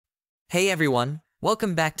Hey everyone,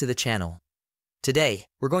 welcome back to the channel. Today,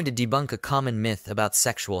 we're going to debunk a common myth about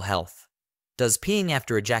sexual health. Does peeing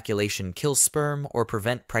after ejaculation kill sperm or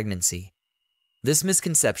prevent pregnancy? This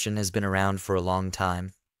misconception has been around for a long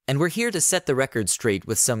time, and we're here to set the record straight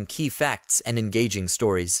with some key facts and engaging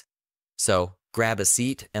stories. So, grab a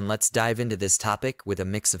seat and let's dive into this topic with a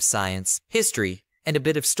mix of science, history, and a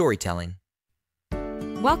bit of storytelling.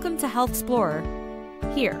 Welcome to Health Explorer.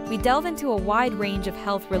 Here, we delve into a wide range of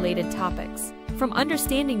health-related topics, from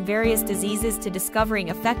understanding various diseases to discovering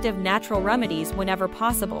effective natural remedies whenever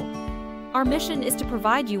possible. Our mission is to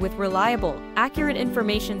provide you with reliable, accurate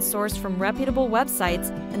information sourced from reputable websites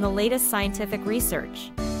and the latest scientific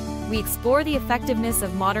research. We explore the effectiveness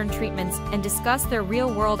of modern treatments and discuss their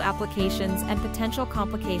real-world applications and potential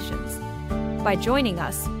complications. By joining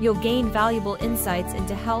us, you'll gain valuable insights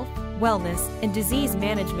into health, wellness, and disease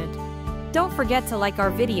management. Don't forget to like our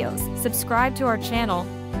videos, subscribe to our channel,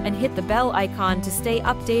 and hit the bell icon to stay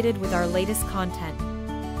updated with our latest content.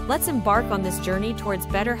 Let's embark on this journey towards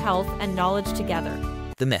better health and knowledge together.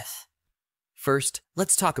 The myth. First,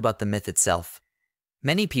 let's talk about the myth itself.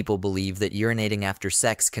 Many people believe that urinating after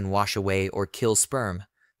sex can wash away or kill sperm,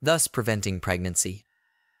 thus preventing pregnancy.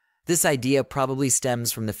 This idea probably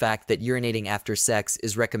stems from the fact that urinating after sex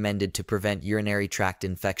is recommended to prevent urinary tract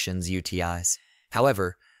infections, UTIs.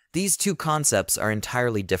 However, these two concepts are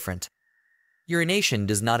entirely different. Urination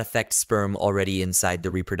does not affect sperm already inside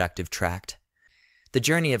the reproductive tract. The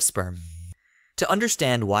journey of sperm. To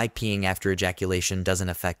understand why peeing after ejaculation doesn't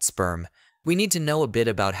affect sperm, we need to know a bit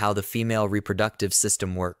about how the female reproductive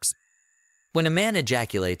system works. When a man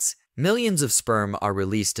ejaculates, millions of sperm are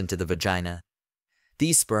released into the vagina.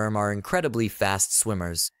 These sperm are incredibly fast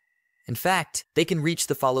swimmers. In fact, they can reach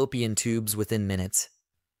the fallopian tubes within minutes.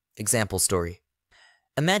 Example story.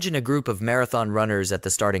 Imagine a group of marathon runners at the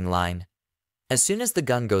starting line. As soon as the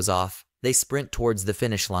gun goes off, they sprint towards the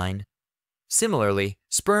finish line. Similarly,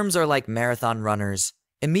 sperms are like marathon runners,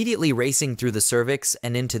 immediately racing through the cervix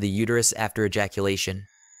and into the uterus after ejaculation.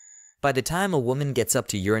 By the time a woman gets up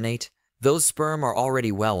to urinate, those sperm are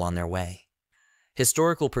already well on their way.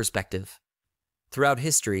 Historical perspective. Throughout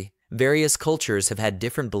history, various cultures have had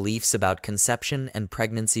different beliefs about conception and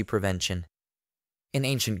pregnancy prevention. In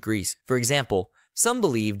ancient Greece, for example, some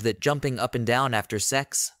believed that jumping up and down after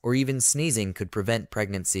sex or even sneezing could prevent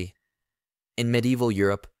pregnancy. In medieval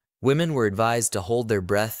Europe, women were advised to hold their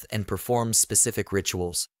breath and perform specific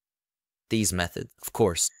rituals. These methods, of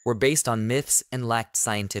course, were based on myths and lacked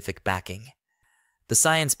scientific backing. The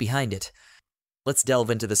science behind it. Let's delve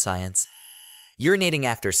into the science. Urinating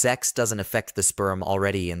after sex doesn't affect the sperm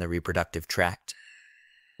already in the reproductive tract.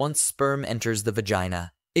 Once sperm enters the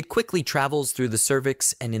vagina, it quickly travels through the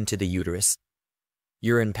cervix and into the uterus.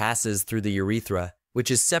 Urine passes through the urethra, which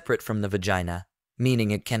is separate from the vagina, meaning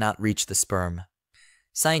it cannot reach the sperm.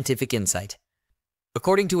 Scientific insight.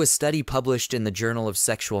 According to a study published in the Journal of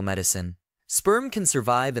Sexual Medicine, sperm can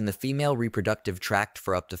survive in the female reproductive tract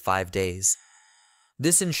for up to 5 days.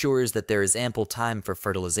 This ensures that there is ample time for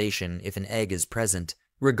fertilization if an egg is present,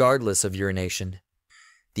 regardless of urination.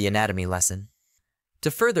 The anatomy lesson. To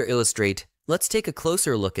further illustrate, let's take a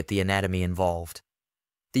closer look at the anatomy involved.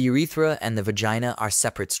 The urethra and the vagina are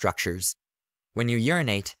separate structures. When you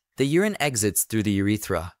urinate, the urine exits through the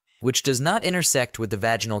urethra, which does not intersect with the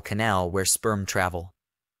vaginal canal where sperm travel.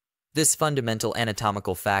 This fundamental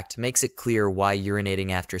anatomical fact makes it clear why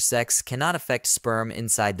urinating after sex cannot affect sperm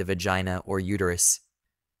inside the vagina or uterus.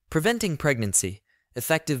 Preventing pregnancy.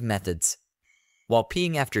 Effective methods. While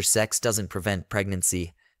peeing after sex doesn't prevent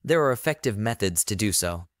pregnancy, there are effective methods to do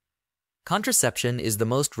so. Contraception is the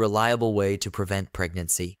most reliable way to prevent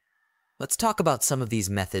pregnancy. Let's talk about some of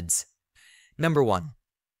these methods. Number 1.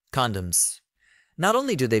 Condoms. Not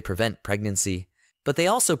only do they prevent pregnancy, but they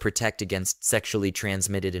also protect against sexually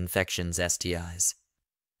transmitted infections, STIs.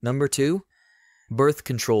 Number 2. Birth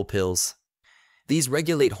control pills. These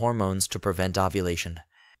regulate hormones to prevent ovulation.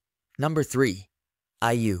 Number 3.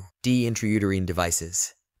 IUD intrauterine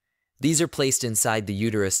devices. These are placed inside the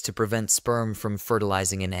uterus to prevent sperm from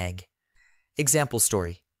fertilizing an egg. Example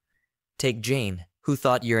story. Take Jane, who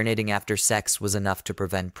thought urinating after sex was enough to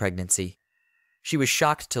prevent pregnancy. She was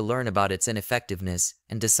shocked to learn about its ineffectiveness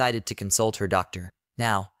and decided to consult her doctor.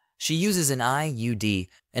 Now, she uses an IUD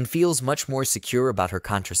and feels much more secure about her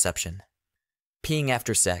contraception. Peeing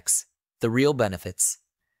after sex. The real benefits.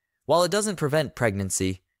 While it doesn't prevent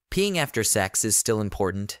pregnancy, peeing after sex is still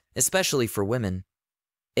important, especially for women.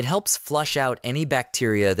 It helps flush out any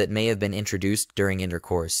bacteria that may have been introduced during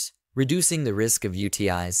intercourse, reducing the risk of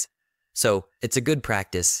UTIs. So, it's a good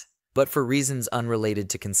practice, but for reasons unrelated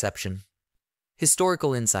to conception.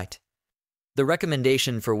 Historical insight. The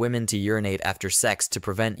recommendation for women to urinate after sex to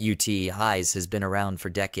prevent UTIs has been around for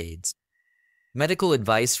decades. Medical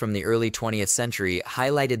advice from the early 20th century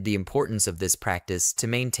highlighted the importance of this practice to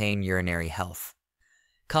maintain urinary health.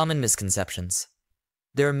 Common misconceptions.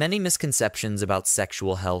 There are many misconceptions about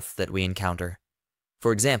sexual health that we encounter.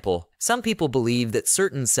 For example, some people believe that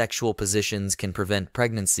certain sexual positions can prevent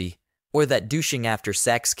pregnancy, or that douching after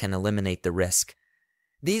sex can eliminate the risk.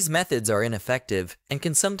 These methods are ineffective and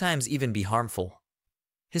can sometimes even be harmful.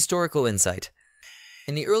 Historical insight.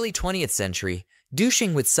 In the early 20th century,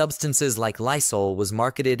 douching with substances like Lysol was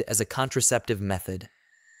marketed as a contraceptive method.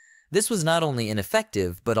 This was not only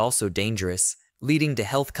ineffective, but also dangerous, leading to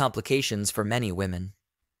health complications for many women.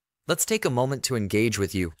 Let's take a moment to engage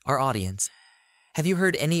with you, our audience. Have you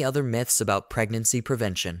heard any other myths about pregnancy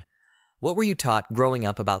prevention? What were you taught growing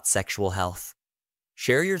up about sexual health?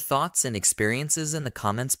 Share your thoughts and experiences in the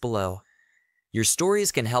comments below. Your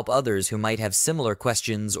stories can help others who might have similar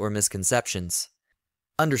questions or misconceptions.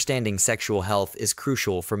 Understanding sexual health is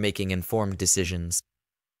crucial for making informed decisions.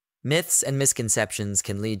 Myths and misconceptions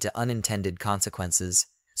can lead to unintended consequences,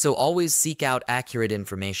 so always seek out accurate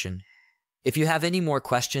information. If you have any more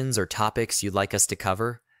questions or topics you'd like us to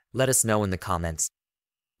cover, let us know in the comments.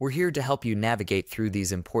 We're here to help you navigate through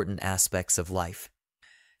these important aspects of life.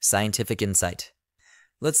 Scientific insight.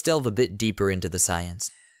 Let's delve a bit deeper into the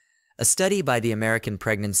science. A study by the American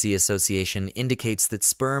Pregnancy Association indicates that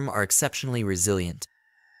sperm are exceptionally resilient.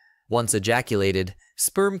 Once ejaculated,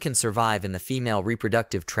 sperm can survive in the female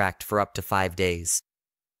reproductive tract for up to 5 days.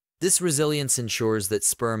 This resilience ensures that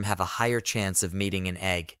sperm have a higher chance of meeting an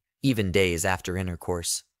egg, even days after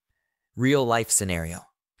intercourse. Real-life scenario.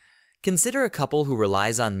 Consider a couple who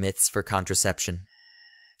relies on myths for contraception.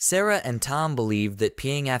 Sarah and Tom believed that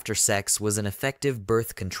peeing after sex was an effective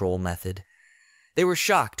birth control method. They were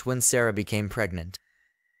shocked when Sarah became pregnant.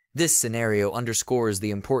 This scenario underscores the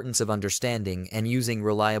importance of understanding and using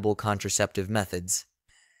reliable contraceptive methods.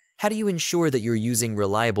 How do you ensure that you're using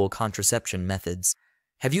reliable contraception methods?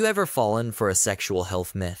 Have you ever fallen for a sexual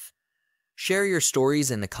health myth? Share your stories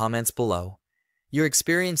in the comments below. Your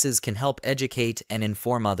experiences can help educate and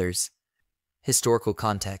inform others. Historical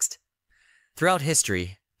context. Throughout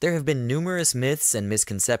history, there have been numerous myths and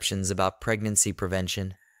misconceptions about pregnancy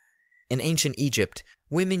prevention. In ancient Egypt,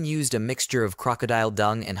 women used a mixture of crocodile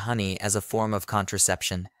dung and honey as a form of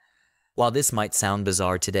contraception. While this might sound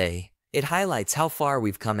bizarre today, it highlights how far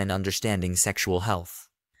we've come in understanding sexual health.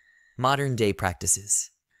 Modern-day practices.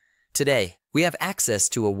 Today, we have access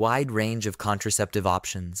to a wide range of contraceptive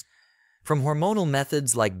options. From hormonal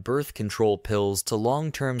methods like birth control pills to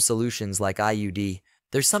long-term solutions like IUD,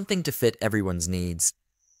 there's something to fit everyone's needs.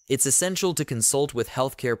 It's essential to consult with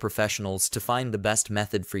healthcare professionals to find the best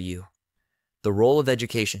method for you. The role of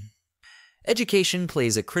education. Education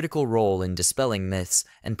plays a critical role in dispelling myths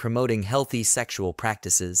and promoting healthy sexual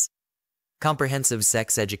practices. Comprehensive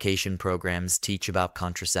sex education programs teach about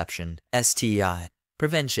contraception, STI,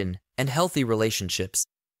 prevention, and healthy relationships.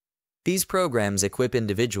 These programs equip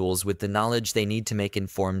individuals with the knowledge they need to make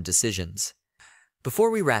informed decisions. Before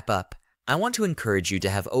we wrap up, I want to encourage you to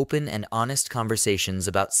have open and honest conversations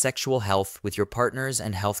about sexual health with your partners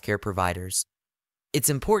and healthcare providers. It's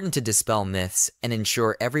important to dispel myths and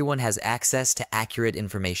ensure everyone has access to accurate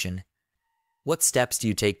information. What steps do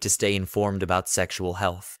you take to stay informed about sexual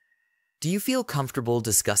health? Do you feel comfortable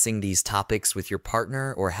discussing these topics with your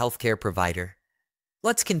partner or healthcare provider?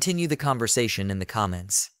 Let's continue the conversation in the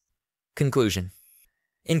comments. Conclusion.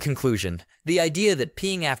 In conclusion, the idea that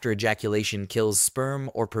peeing after ejaculation kills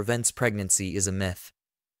sperm or prevents pregnancy is a myth.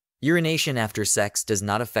 Urination after sex does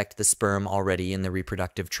not affect the sperm already in the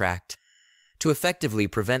reproductive tract. To effectively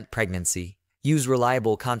prevent pregnancy, use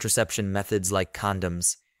reliable contraception methods like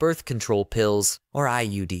condoms, birth control pills, or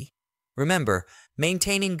IUD. Remember,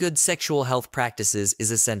 maintaining good sexual health practices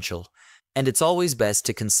is essential, and it's always best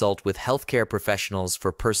to consult with healthcare professionals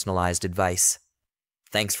for personalized advice.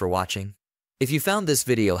 Thanks for watching. If you found this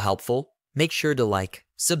video helpful, make sure to like,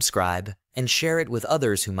 subscribe, and share it with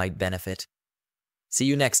others who might benefit. See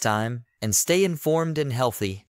you next time, and stay informed and healthy.